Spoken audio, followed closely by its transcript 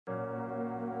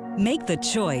Make the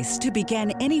choice to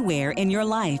begin anywhere in your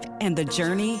life, and the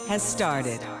journey has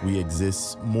started. We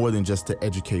exist more than just to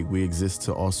educate. We exist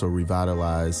to also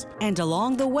revitalize. And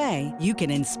along the way, you can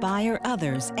inspire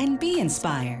others and be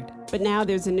inspired. But now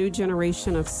there's a new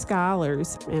generation of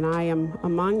scholars, and I am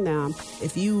among them.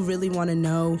 If you really want to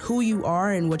know who you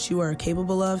are and what you are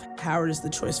capable of, Howard is the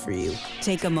choice for you.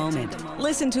 Take a moment.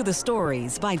 Listen to the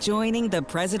stories by joining the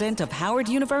president of Howard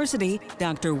University,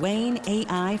 Dr. Wayne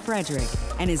A.I. Frederick,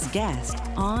 and his guest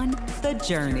on The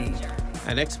Journey.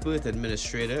 An expert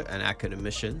administrator and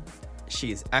academician,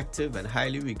 she is active and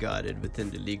highly regarded within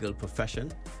the legal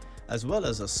profession, as well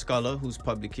as a scholar whose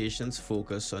publications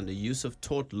focus on the use of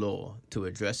tort law to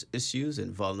address issues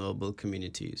in vulnerable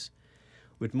communities.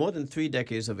 With more than 3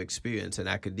 decades of experience in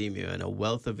academia and a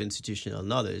wealth of institutional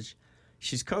knowledge,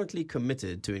 she's currently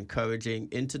committed to encouraging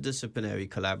interdisciplinary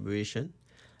collaboration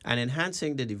and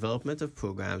enhancing the development of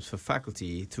programs for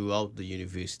faculty throughout the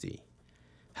university.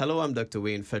 Hello, I'm Dr.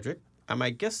 Wayne Frederick, and my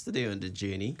guest today on The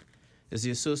Journey is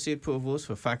the Associate Provost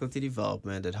for Faculty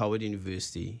Development at Howard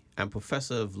University and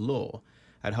Professor of Law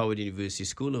at Howard University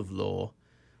School of Law,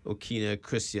 Okianer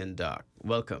Christian Dark.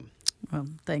 Welcome. Well,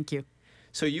 thank you.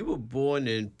 So you were born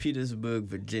in Petersburg,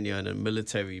 Virginia, on a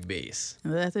military base.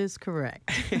 That is correct.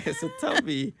 So tell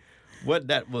me what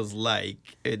that was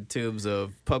like in terms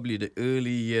of probably the early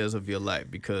years of your life,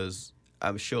 because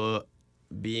I'm sure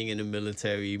being in the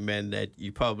military meant that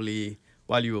you probably,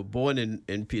 while you were born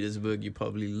in Petersburg, you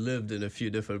probably lived in a few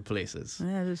different places.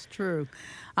 That is true.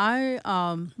 My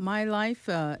life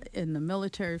in the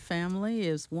military family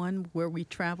is one where we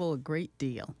travel a great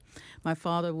deal. My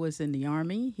father was in the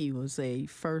Army. He was a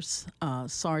first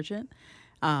sergeant.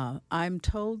 I'm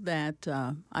told that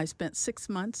I spent 6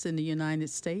 months in the United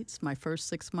States, my first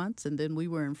 6 months, and then we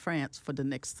were in France for the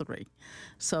next 3.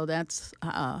 So that's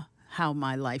how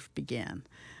my life began.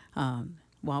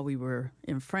 While we were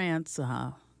in France,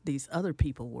 these other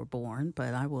people were born,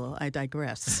 but I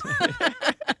digress.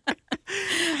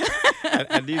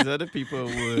 and these other people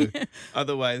were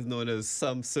otherwise known as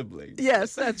some siblings.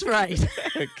 Yes, that's right.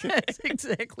 Okay. That's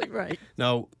exactly right.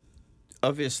 Now,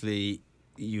 obviously,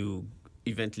 you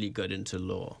eventually got into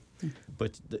law,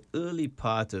 but the early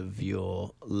part of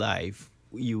your life,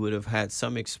 you would have had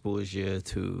some exposure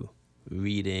to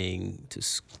reading, to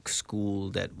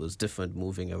school that was different,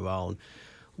 moving around.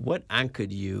 What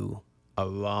anchored you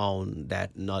around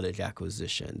that knowledge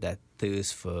acquisition, that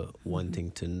thirst for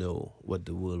wanting to know what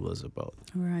the world was about?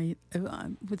 Right. I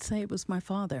would say it was my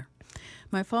father.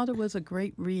 My father was a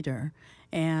great reader,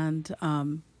 and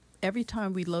every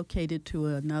time we located to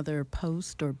another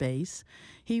post or base,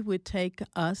 he would take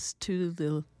us to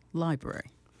the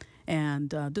library. And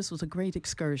this was a great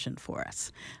excursion for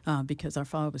us because our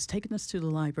father was taking us to the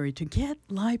library to get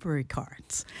library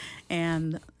cards.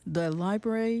 And the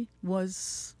library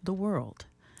was the world.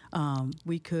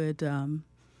 We could,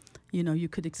 you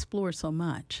could explore so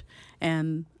much.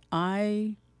 And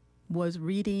I was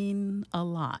reading a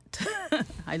lot.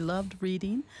 I loved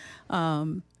reading,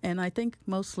 and I think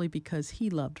mostly because he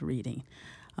loved reading.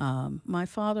 My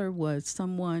father was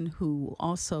someone who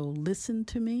also listened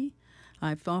to me.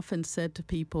 I've often said to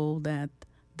people that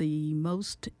the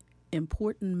most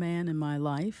important man in my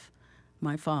life,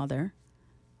 my father,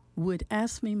 would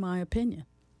ask me my opinion,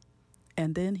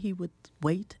 and then he would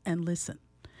wait and listen.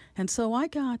 And so I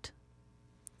got,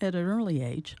 at an early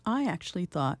age, I actually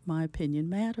thought my opinion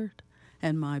mattered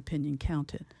and my opinion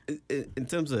counted. In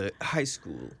terms of high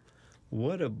school,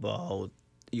 what about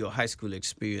your high school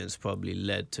experience probably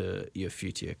led to your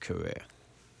future career?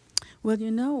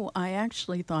 Well, I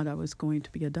actually thought I was going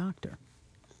to be a doctor.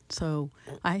 So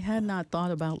I had not thought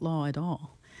about law at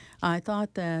all. I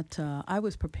thought that I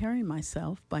was preparing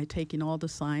myself by taking all the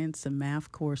science and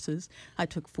math courses. I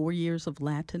took 4 years of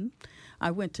Latin.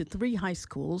 I went to 3 high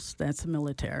schools. That's the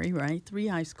military, right? 3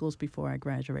 high schools before I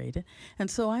graduated. And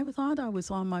so I thought I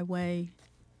was on my way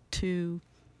to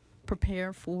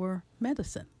prepare for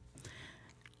medicine.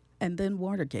 And then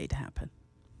Watergate happened.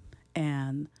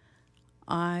 And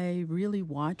I really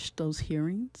watched those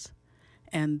hearings,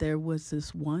 and there was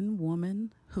this one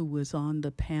woman who was on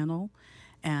the panel,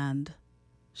 and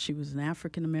she was an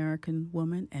African-American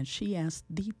woman, and she asked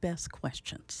the best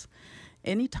questions.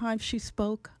 Anytime she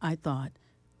spoke, I thought,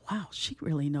 wow, she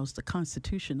really knows the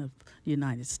Constitution of the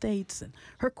United States, and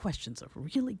her questions are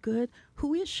really good.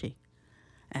 Who is she?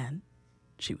 And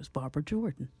she was Barbara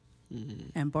Jordan.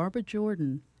 Mm-hmm. And Barbara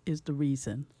Jordan is the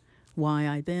reason why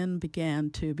I then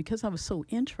began to, because I was so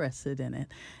interested in it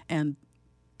and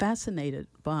fascinated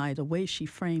by the way she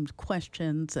framed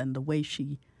questions and the way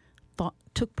she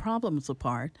took problems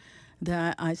apart,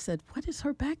 that I said, what is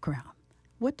her background?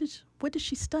 what did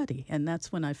she study? And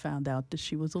that's when I found out that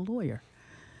she was a lawyer.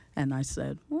 And I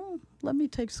said, well, let me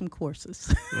take some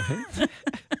courses. Right.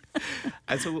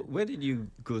 And so where did you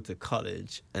go to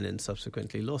college and then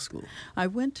subsequently law school? I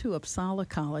went to Uppsala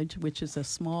College, which is a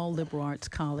small liberal arts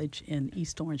college in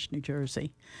East Orange, New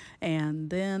Jersey. And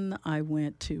then I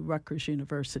went to Rutgers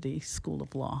University School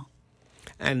of Law.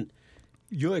 And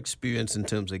your experience in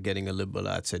terms of getting a liberal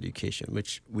arts education,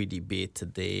 which we debate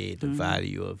today, the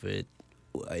value of it,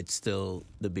 it's still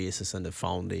the basis and the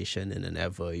foundation in an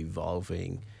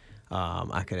ever-evolving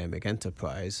academic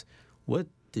enterprise. What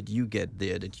did you get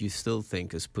there that you still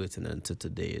think is pertinent to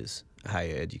today's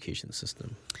higher education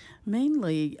system?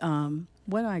 Mainly,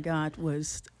 what I got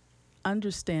was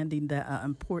understanding the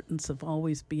importance of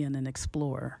always being an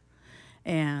explorer,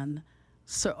 and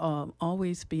so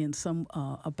always being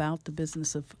about the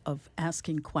business of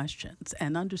asking questions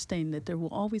and understanding that there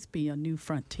will always be a new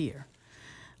frontier.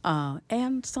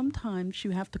 And sometimes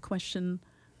you have to question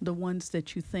the ones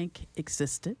that you think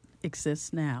exist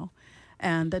now,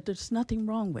 and that there's nothing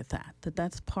wrong with that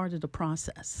that's part of the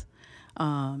process.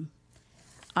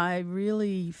 I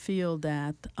really feel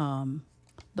that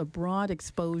the broad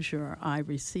exposure I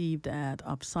received at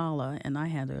Uppsala, and I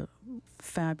had a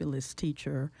fabulous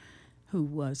teacher who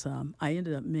was, I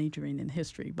ended up majoring in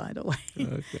history, by the way,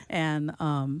 okay. And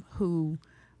who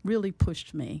really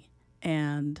pushed me.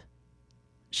 And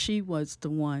she was the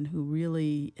one who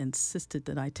really insisted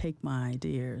that I take my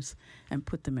ideas and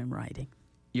put them in writing.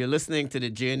 You're listening to The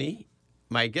Journey.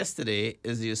 My guest today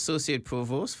is the Associate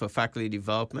Provost for Faculty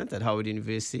Development at Howard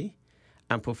University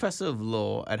and Professor of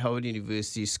Law at Howard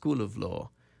University School of Law,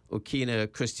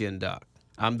 Okianer Christian Dark.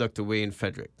 I'm Dr. Wayne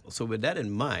Frederick. So with that in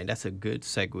mind, that's a good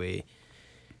segue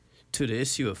to the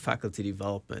issue of faculty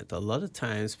development. A lot of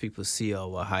times people see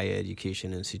our higher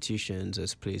education institutions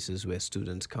as places where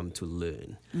students come to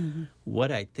learn. Mm-hmm.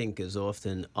 What I think is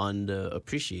often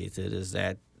underappreciated is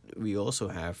that we also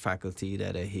have faculty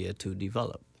that are here to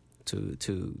develop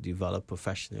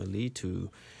professionally, to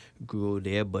grow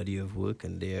their body of work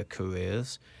and their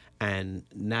careers. And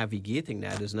navigating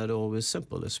that is not always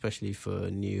simple, especially for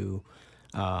a new,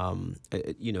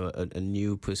 a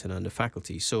new person on the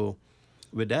faculty. So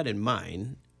with that in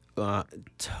mind,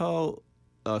 tell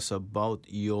us about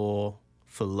your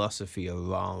philosophy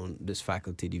around this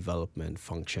faculty development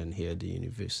function here at the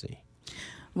university.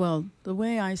 Well, the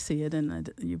way I see it, and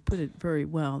you put it very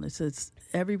well, is it's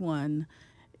everyone,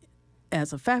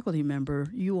 as a faculty member,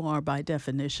 you are by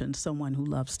definition someone who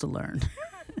loves to learn.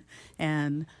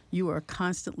 And you are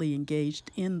constantly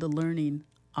engaged in the learning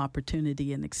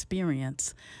opportunity and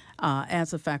experience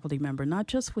as a faculty member, not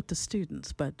just with the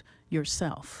students, but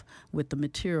yourself, with the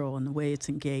material and the way it's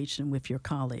engaged and with your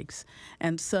colleagues.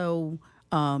 And so,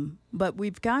 but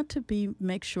we've got to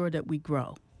make sure that we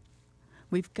grow.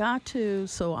 We've got to,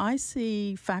 so I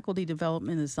see faculty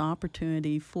development as an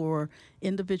opportunity for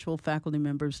individual faculty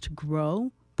members to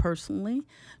grow personally,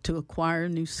 to acquire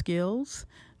new skills,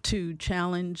 to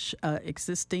challenge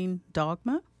existing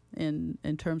dogma in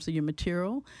terms of your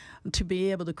material, to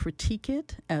be able to critique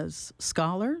it as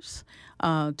scholars,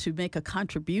 to make a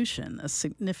contribution, a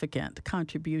significant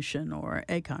contribution or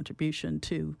a contribution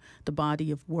to the body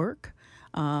of work.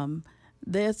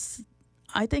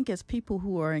 I think as people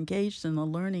who are engaged in a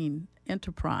learning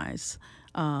enterprise,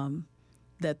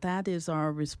 that is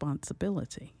our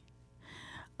responsibility.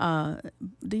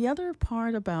 The other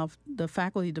part about the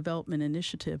faculty development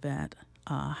initiative at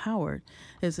Howard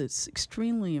is it's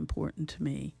extremely important to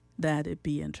me that it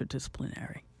be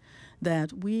interdisciplinary,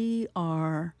 that we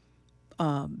are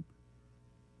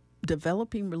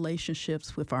developing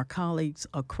relationships with our colleagues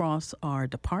across our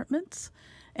departments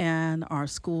and our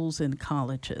schools and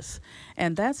colleges.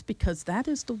 And that's because that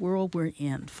is the world we're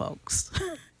in, folks.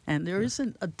 And there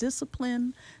isn't a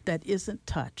discipline that isn't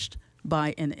touched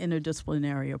by an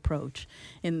interdisciplinary approach.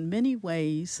 In many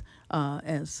ways,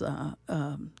 as an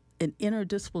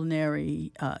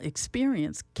interdisciplinary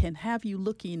experience can have you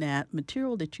looking at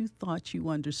material that you thought you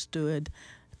understood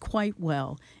quite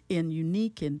well in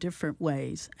unique and different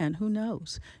ways. And who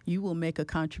knows, you will make a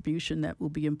contribution that will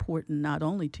be important not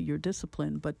only to your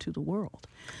discipline, but to the world.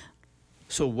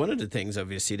 So one of the things,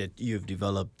 obviously, that you've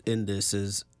developed in this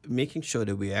is making sure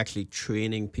that we're actually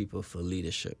training people for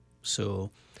leadership.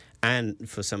 So, and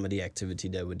for some of the activity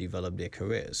that would develop their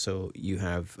careers. So you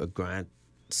have a grant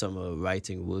summer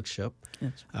writing workshop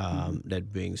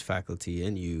that brings faculty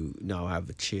in. You now have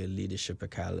a chair leadership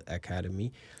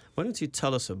academy. Why don't you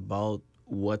tell us about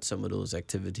what some of those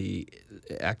activities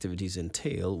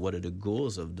entail, what are the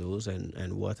goals of those,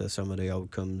 and what are some of the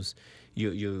outcomes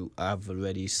you have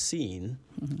already seen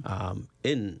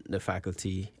in the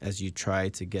faculty as you try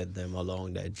to get them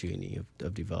along that journey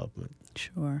of development?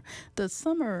 Sure. The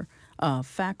Summer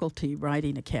Faculty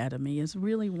Writing Academy is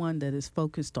really one that is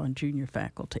focused on junior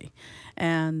faculty.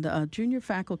 And junior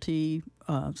faculty,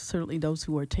 certainly those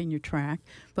who are tenure track,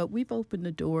 but we've opened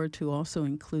the door to also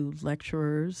include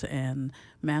lecturers and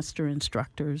master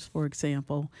instructors, for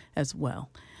example, as well.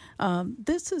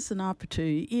 This is an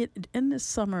opportunity in this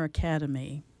Summer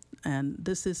Academy, and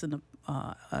this is an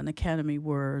academy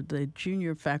where the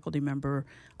junior faculty member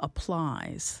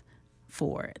applies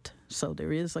for it. So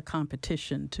there is a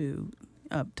competition to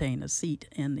obtain a seat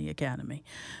in the academy.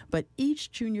 But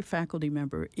each junior faculty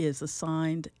member is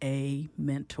assigned a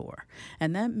mentor.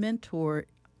 And that mentor,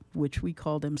 which we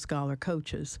call them scholar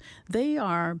coaches, they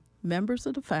are members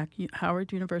of the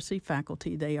Howard University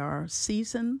faculty. They are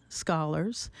seasoned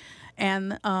scholars,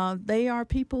 and they are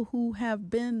people who have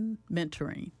been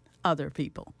mentoring other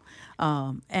people.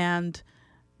 And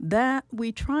that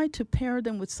we try to pair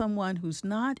them with someone who's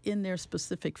not in their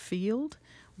specific field.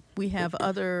 We have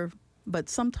but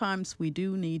sometimes we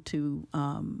do need to,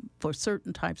 for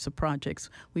certain types of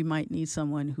projects, we might need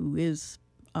someone who is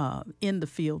in the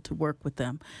field to work with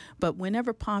them. But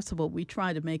whenever possible, we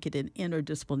try to make it an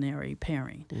interdisciplinary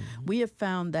pairing. Mm-hmm. We have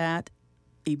found that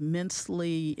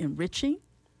immensely enriching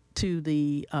to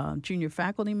the junior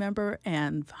faculty member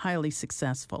and highly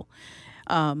successful.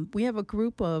 We have a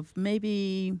group of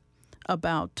maybe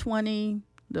about 20,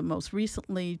 the most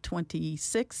recently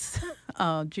 26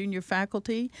 junior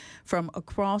faculty from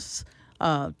across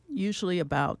usually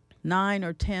about 9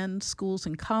 or 10 schools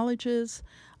and colleges.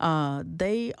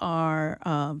 They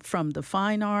are from the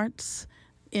fine arts,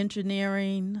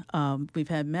 engineering, we've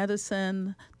had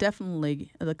medicine, definitely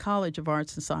the College of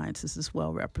Arts and Sciences is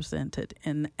well represented.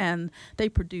 And they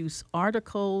produce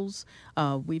articles.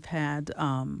 We've had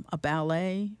a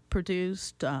ballet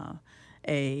produced,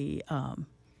 a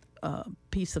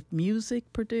piece of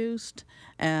music produced.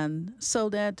 And so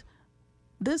that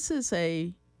this is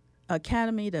a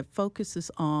academy that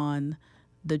focuses on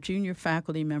the junior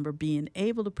faculty member being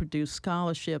able to produce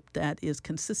scholarship that is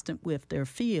consistent with their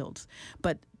fields.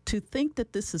 But to think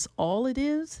that this is all it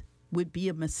is would be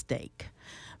a mistake,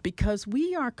 because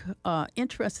we are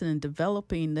interested in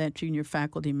developing that junior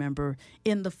faculty member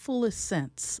in the fullest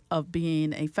sense of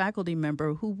being a faculty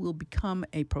member who will become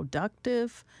a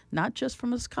productive, not just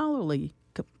from a scholarly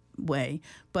way,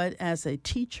 but as a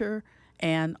teacher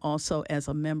and also as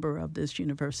a member of this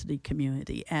university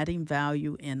community, adding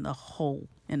value in the whole,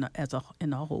 in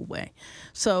the whole way.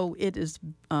 So it is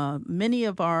many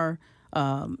of our,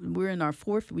 we're in our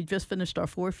fourth, we just finished our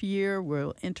 4th year,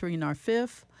 we're entering our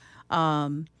 5th.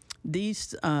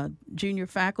 These junior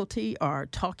faculty are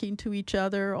talking to each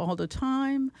other all the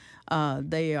time.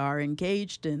 They are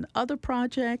engaged in other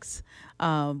projects.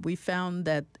 We found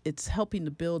that it's helping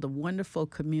to build a wonderful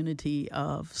community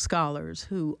of scholars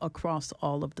who across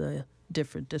all of the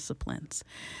different disciplines.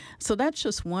 So that's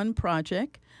just one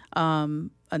project.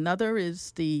 Another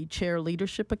is the Chair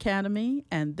Leadership Academy,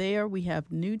 and there we have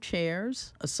new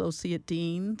chairs, associate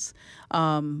deans,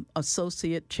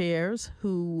 associate chairs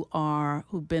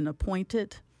who've been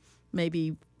appointed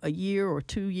maybe a year or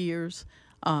 2 years,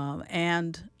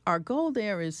 and our goal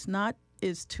there is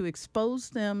to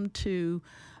expose them to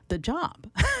the job.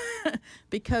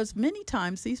 Because many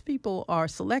times these people are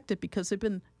selected because they've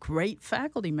been great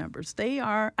faculty members. They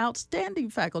are outstanding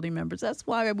faculty members. That's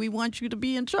why we want you to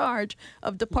be in charge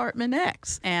of Department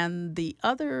X. And the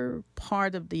other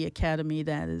part of the academy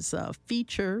that is a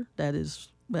feature that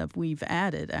we've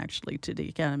added actually to the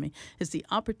academy is the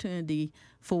opportunity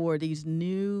for these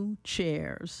new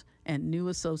chairs and new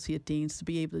associate deans to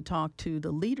be able to talk to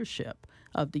the leadership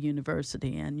of the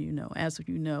university. And, as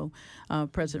you know,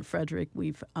 President Frederick,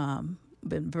 we've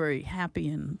been very happy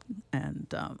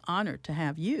and honored to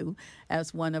have you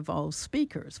as one of our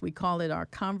speakers. We call it our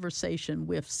Conversation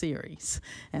With series.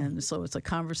 And so it's a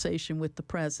conversation with the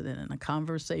president and a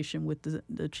conversation with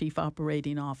the chief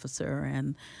operating officer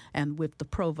and with the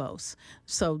provost.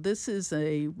 So this is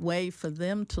a way for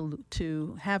them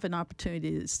to have an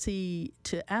opportunity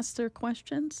to ask their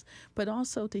questions, but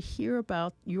also to hear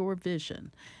about your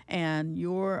vision and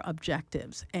your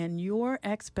objectives and your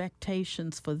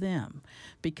expectations for them.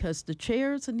 Because the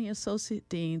chairs and the associate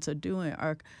deans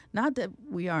are not that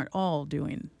we aren't all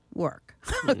doing work,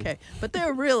 okay, but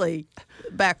they're really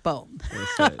backbone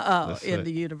in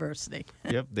the university.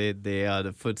 Yep, they are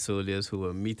the foot soldiers who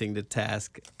are meeting the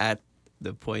task at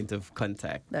the point of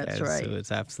contact. That's right. So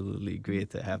it's absolutely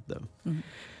great to have them. Mm-hmm.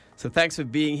 So thanks for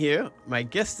being here. My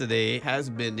guest today has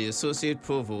been the Associate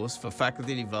Provost for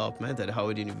Faculty Development at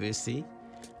Howard University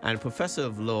and Professor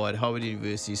of Law at Howard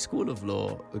University School of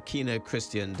Law, Okianer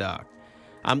Christian Dark.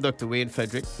 I'm Dr. Wayne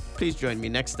Frederick. Please join me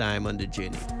next time on The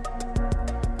Journey.